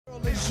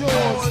It's yours.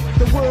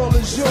 The world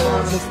is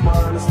yours.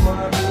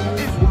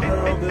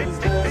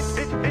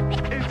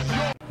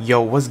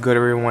 Yo, what's good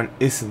everyone?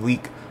 It's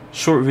Leak.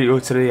 Short video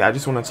today. I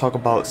just want to talk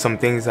about some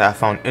things that I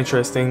found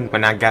interesting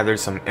when I gathered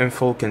some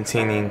info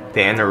containing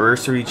the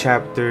anniversary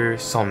chapter,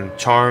 some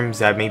charms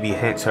that maybe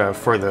hint to a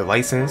further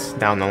license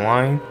down the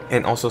line,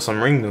 and also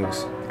some ring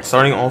news.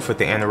 Starting off with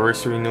the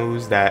anniversary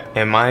news that,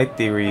 in my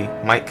theory,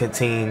 might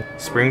contain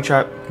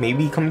Springtrap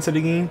maybe coming to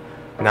the game.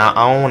 Now,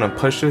 I don't want to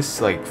push this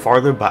like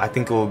farther, but I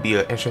think it would be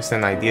an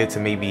interesting idea to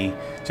maybe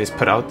just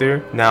put out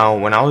there. Now,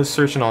 when I was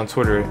searching on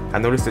Twitter, I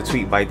noticed a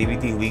tweet by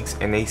DBD Leaks,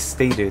 and they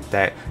stated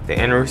that the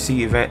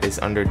anniversary event is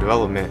under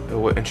development. It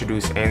will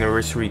introduce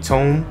anniversary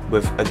Tome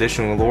with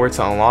additional lore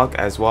to unlock,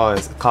 as well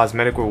as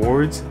cosmetic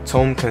rewards.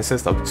 Tome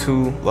consists of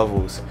 2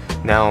 levels.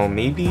 Now,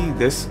 maybe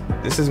this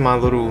is my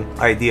little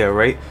idea,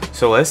 right?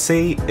 So let's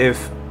say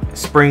if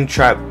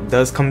Springtrap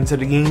does come into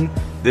the game,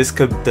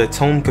 the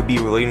Tome could be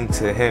relating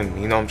to him,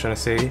 you know what I'm trying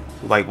to say?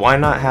 Like, why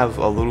not have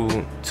a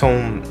little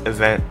Tome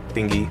event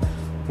thingy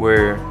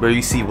where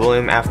you see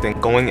William after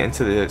going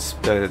into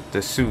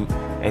the suit,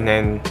 and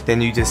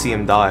then you just see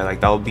him die.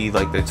 Like, that would be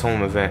like the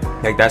Tome event.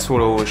 Like, that's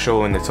what it would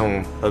show in the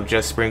Tome, of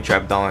just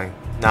Springtrap dying.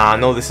 Now, I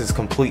know this is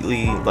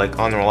completely like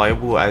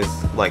unreliable as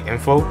like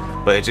info,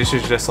 but it's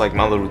just like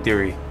my little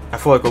theory. I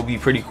feel like it would be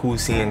pretty cool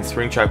seeing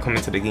Springtrap come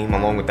into the game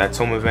along with that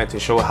Tome event to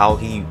show how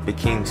he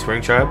became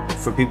Springtrap,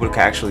 for people to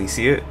actually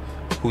see it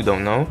who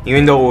don't know.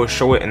 Even though it will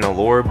show it in the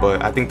lore,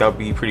 but I think that would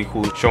be pretty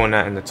cool showing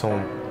that in the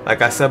Tome.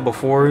 Like I said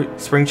before,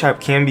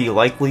 Springtrap can be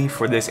likely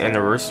for this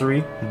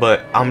anniversary,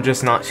 but I'm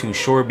just not too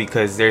sure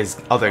because there's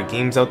other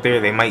games out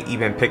there. They might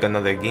even pick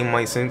another game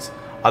license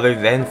other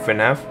than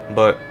FNAF,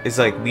 but it's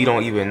like we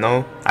don't even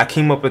know. I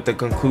came up with the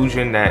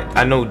conclusion that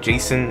I know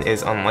Jason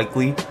is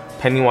unlikely,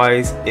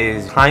 Pennywise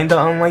is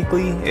kinda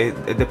unlikely.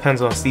 It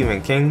depends on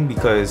Stephen King,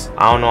 because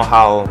I don't know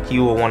how he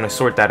will want to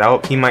sort that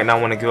out. He might not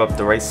want to give up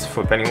the rights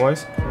for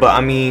Pennywise, but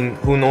I mean,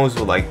 who knows,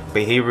 what like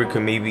behavior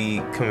could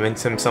maybe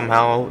convince him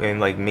somehow and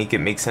like make it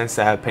make sense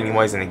to have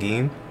Pennywise in the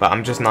game. But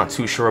I'm just not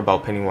too sure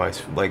about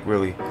Pennywise, like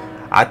really.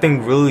 I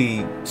think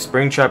really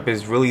Springtrap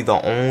is really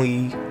the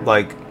only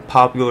like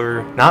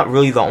popular, not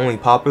really the only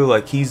popular,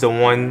 like he's the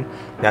one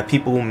that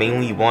people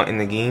mainly want in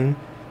the game,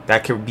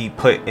 that could be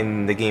put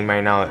in the game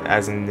right now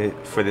as in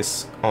for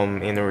this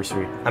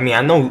anniversary. I mean,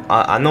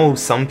 I know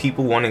some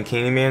people wanted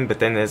Candyman, but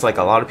then there's like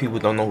a lot of people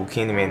don't know who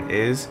Candyman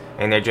is,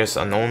 and they're just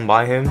unknown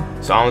by him.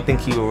 So I don't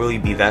think he will really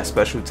be that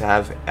special to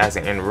have as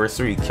an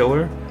anniversary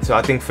killer. So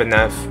I think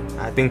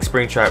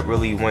Springtrap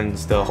really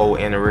wins the whole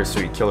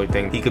anniversary killer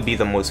thing. He could be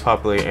the most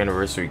popular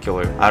anniversary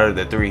killer out of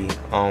the 3,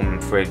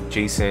 for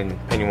Jason,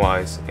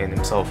 Pennywise, and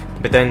himself.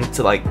 But then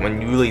to like,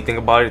 when you really think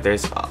about it,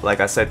 there's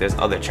like I said, there's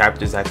other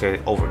chapters that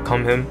could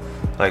overcome him.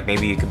 Like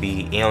maybe it could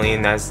be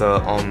Alien as the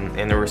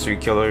anniversary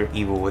killer,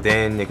 Evil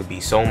Within, it could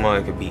be Soma,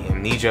 it could be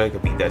Amnesia, it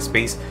could be Dead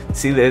Space.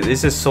 See,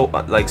 there's just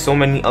so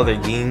many other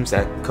games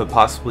that could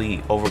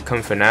possibly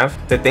overcome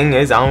FNAF. The thing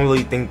is, I don't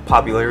really think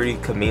popularity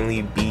could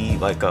mainly be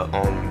like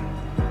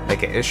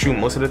an issue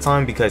most of the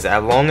time, because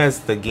as long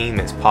as the game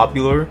is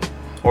popular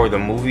or the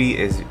movie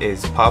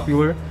is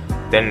popular,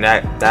 then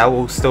that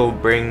will still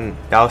bring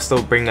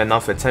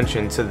enough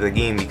attention to the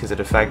game, because of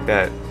the fact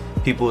that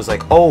people is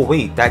like, oh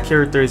wait, that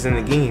character is in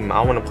the game, I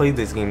want to play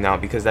this game now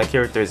because that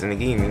character is in the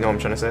game, you know what I'm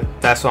trying to say?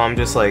 That's why I'm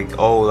just like,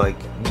 oh, like,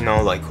 you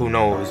know, like, who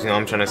knows, you know what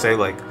I'm trying to say?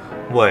 Like,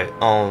 what,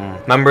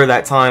 remember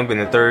that time when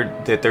the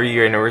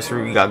 30-year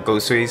anniversary we got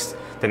Ghostface,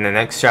 then the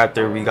next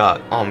chapter we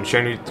got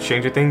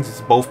Stranger Things.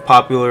 It's both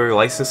popular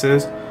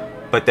licenses,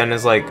 but then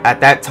it's like, at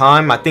that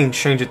time, I think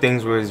Stranger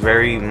Things was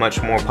very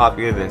much more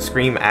popular than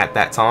Scream at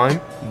that time.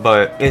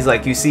 But it's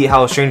like, you see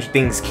how Stranger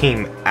Things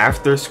came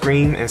after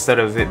Scream instead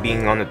of it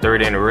being on the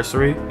 3rd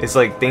anniversary. It's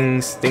like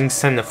things tend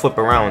to flip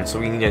around, so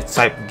we need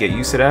to get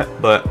used to that.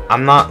 But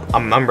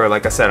remember,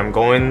 like I said, I'm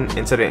going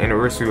into the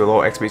anniversary with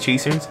low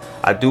expectations.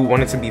 I do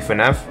want it to be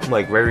FNAF,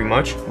 like, very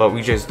much, but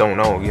we just don't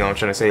know, you know what I'm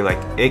trying to say? Like,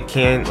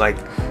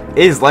 it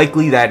is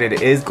likely that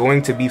it is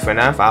going to be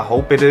FNAF. I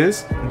hope it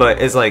is,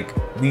 but it's like,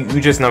 we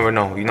just never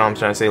know, you know what I'm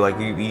trying to say? Like,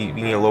 we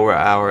need to lower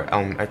our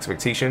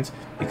expectations,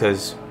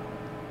 because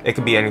it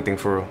could be anything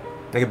for real.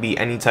 It could be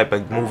any type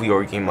of movie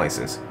or game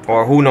license,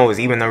 or who knows,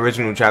 even the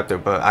original chapter.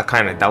 But I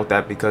kind of doubt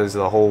that, because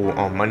of the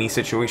whole money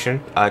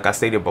situation. Like I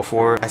stated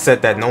before, I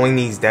said that knowing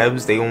these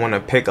devs, they want to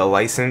pick a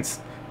license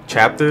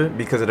chapter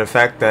because of the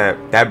fact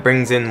that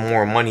brings in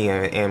more money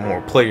and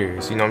more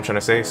players, you know what I'm trying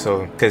to say?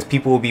 So because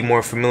people will be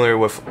more familiar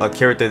with a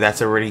character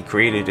that's already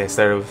created,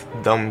 instead of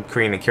them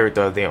creating a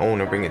character of their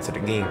own and bring it to the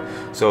game.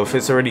 So if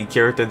it's already a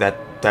character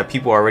that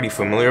people are already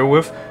familiar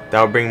with,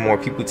 that'll bring more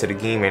people to the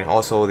game, and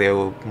also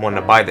they'll want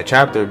to buy the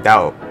chapter.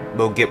 That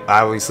will get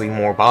obviously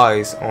more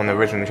buys on the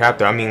original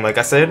chapter. I mean, like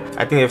I said,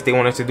 I think if they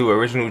wanted to do an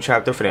original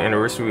chapter for the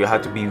anniversary, it would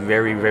have to be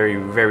very, very,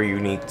 very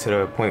unique to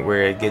the point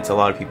where it gets a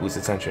lot of people's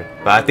attention.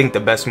 But I think the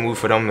best move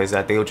for them is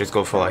that they'll just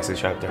go for a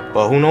licensed chapter.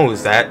 But who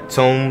knows, that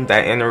Tome,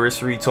 that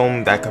anniversary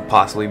Tome, that could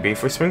possibly be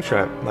for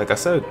Springtrap. Like I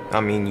said, I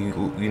mean,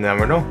 you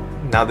never know.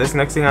 Now this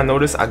next thing I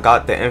noticed, I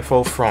got the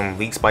info from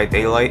Leaks by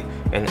Daylight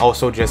and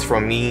also just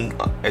from me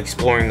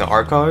exploring the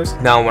archives.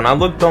 Now when I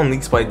looked on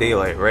Leaks by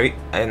Daylight, right,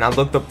 and I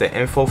looked up the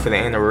info for the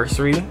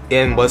anniversary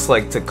and what's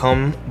like to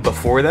come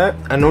before that,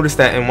 I noticed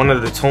that in one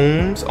of the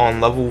tomes on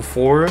level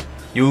 4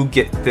 you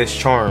get this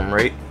charm,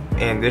 right?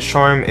 And this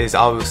charm is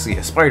obviously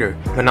a spider.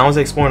 When I was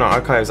exploring the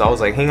archives, I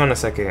was like, hang on a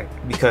second,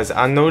 because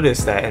I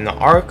noticed that in the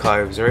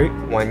archives, right,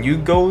 when you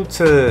go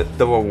to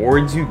the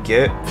rewards you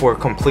get for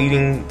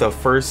completing the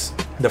first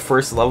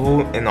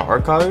level in the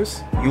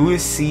archives, you will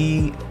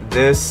see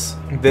this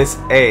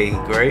egg,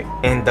 right?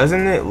 And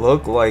doesn't it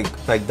look like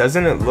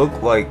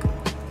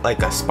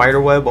a spider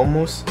web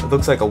almost? It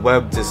looks like a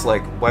web just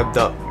like webbed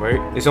up,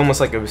 right? It's almost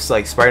like it was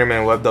like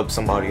Spider-Man webbed up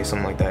somebody or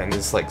something like that and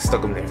just like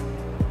stuck them there.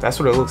 That's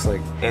what it looks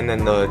like. And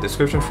then the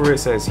description for it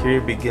says,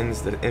 here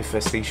begins the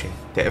infestation.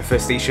 The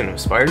infestation of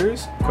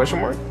spiders?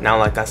 Question mark. Now,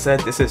 like I said,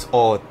 this is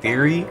all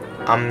theory.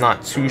 I'm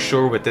not too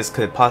sure what this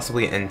could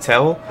possibly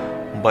entail,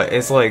 but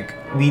it's like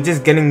we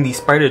just getting these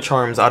spider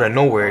charms out of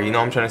nowhere, you know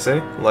what I'm trying to say?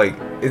 Like,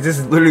 it's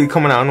just literally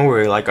coming out of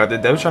nowhere. Like, are the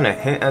devs trying to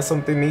hint at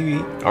something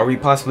maybe? Are we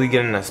possibly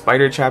getting a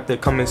spider chapter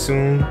coming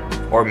soon?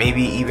 Or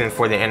maybe even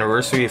for the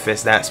anniversary if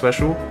it's that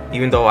special,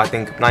 even though I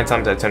think 9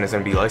 times out of 10 it's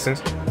gonna be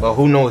licensed. But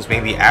who knows,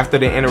 maybe after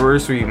the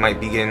anniversary we might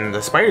be getting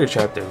the spider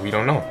chapter, we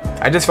don't know.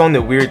 I just found it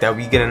weird that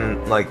we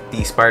getting like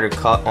these spider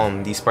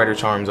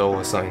charms all of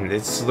a sudden.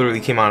 It's literally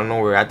came out of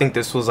nowhere. I think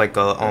this was like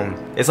a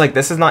it's like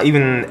this is not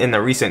even in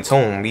the recent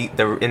tome.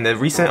 In the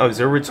recent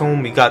Observer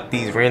tome we got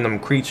these random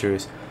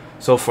creatures.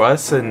 So for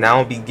us to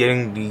now be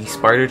getting the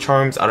spider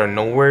charms out of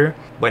nowhere,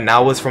 but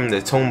now it's from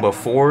the tome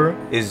before,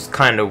 is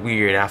kind of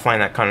weird. I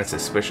find that kind of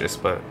suspicious,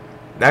 but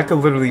that could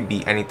literally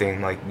be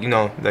anything. Like, you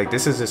know, like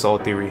this is just all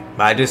theory.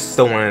 But I just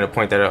still wanted to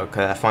point that out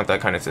because I found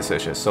that kind of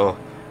suspicious. So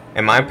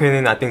in my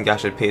opinion, I think y'all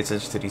should pay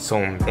attention to these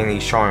tomes and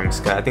these charms,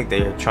 because I think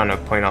they're trying to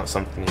point out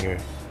something here.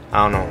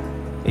 I don't know.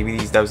 Maybe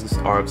these devs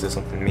are up to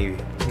something, maybe.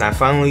 Now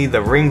finally,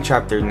 the ring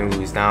chapter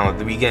news. Now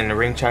we getting the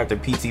ring chapter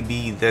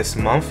PTB this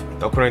month.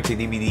 According to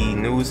DBD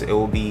news, it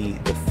will be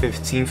the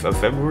 15th of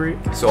February.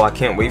 So I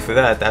can't wait for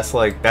that. That's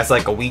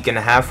like a week and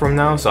a half from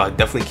now. So I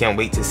definitely can't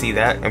wait to see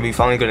that. And we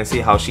finally gonna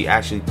see how she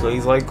actually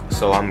plays like.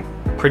 So I'm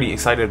pretty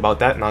excited about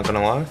that, not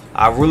gonna lie.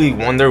 I really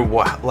wonder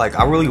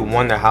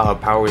how her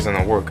power is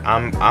gonna work.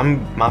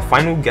 My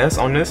final guess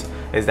on this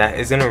is that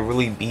it's gonna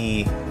really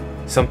be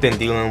something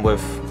dealing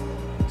with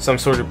some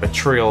sort of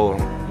betrayal,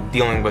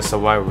 dealing with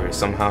survivors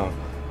somehow,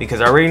 because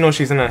I already know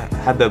she's gonna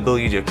have the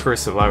ability to curse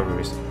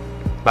survivors,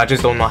 but I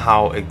just don't know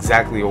how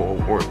exactly it will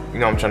work, you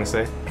know what I'm trying to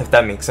say, if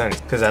that makes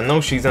sense, because I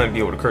know she's gonna be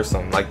able to curse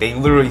them. Like, they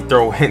literally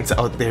throw hints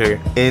out there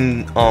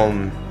in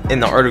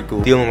the article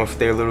dealing with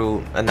their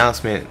little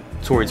announcement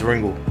towards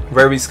Ringo.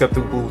 Very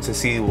skeptical to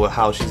see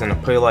how she's gonna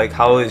play. Like,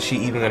 how is she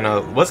even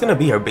gonna, what's gonna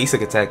be her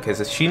basic attack,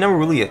 because she never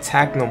really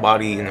attacked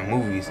nobody in the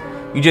movies.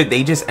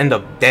 They just end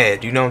up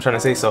dead, you know what I'm trying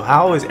to say? So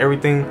how is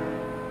everything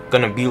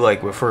gonna be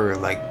like with her?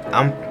 Like,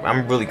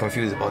 I'm really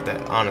confused about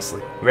that,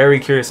 honestly. Very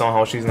curious on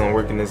how she's gonna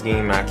work in this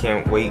game, and I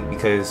can't wait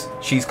because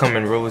she's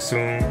coming really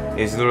soon.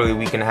 It's literally a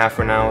week and a half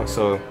from now,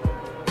 so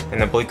in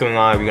the blink of an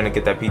eye we're gonna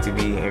get that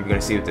PTB and we're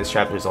gonna see what this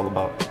chapter is all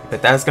about.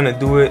 But that's gonna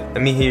do it.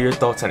 Let me hear your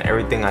thoughts on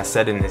everything I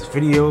said in this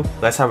video.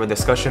 Let's have a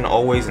discussion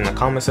always in the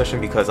comment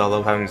section, because I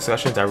love having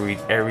discussions. I read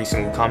every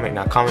single comment and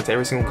I comment to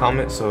every single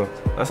comment, so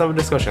let's have a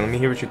discussion. Let me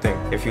hear what you think.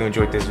 If you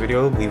enjoyed this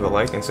video, leave a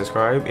like and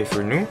subscribe if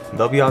you're new.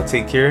 Love y'all,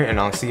 take care, and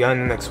I'll see y'all in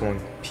the next one.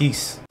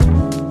 Peace.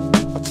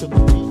 To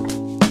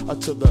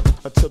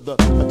the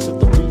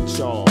beat,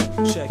 y'all.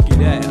 Check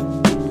it out.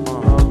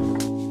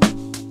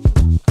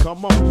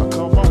 Come on.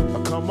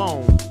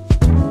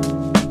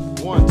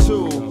 1,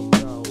 2.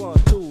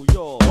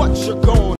 What you going?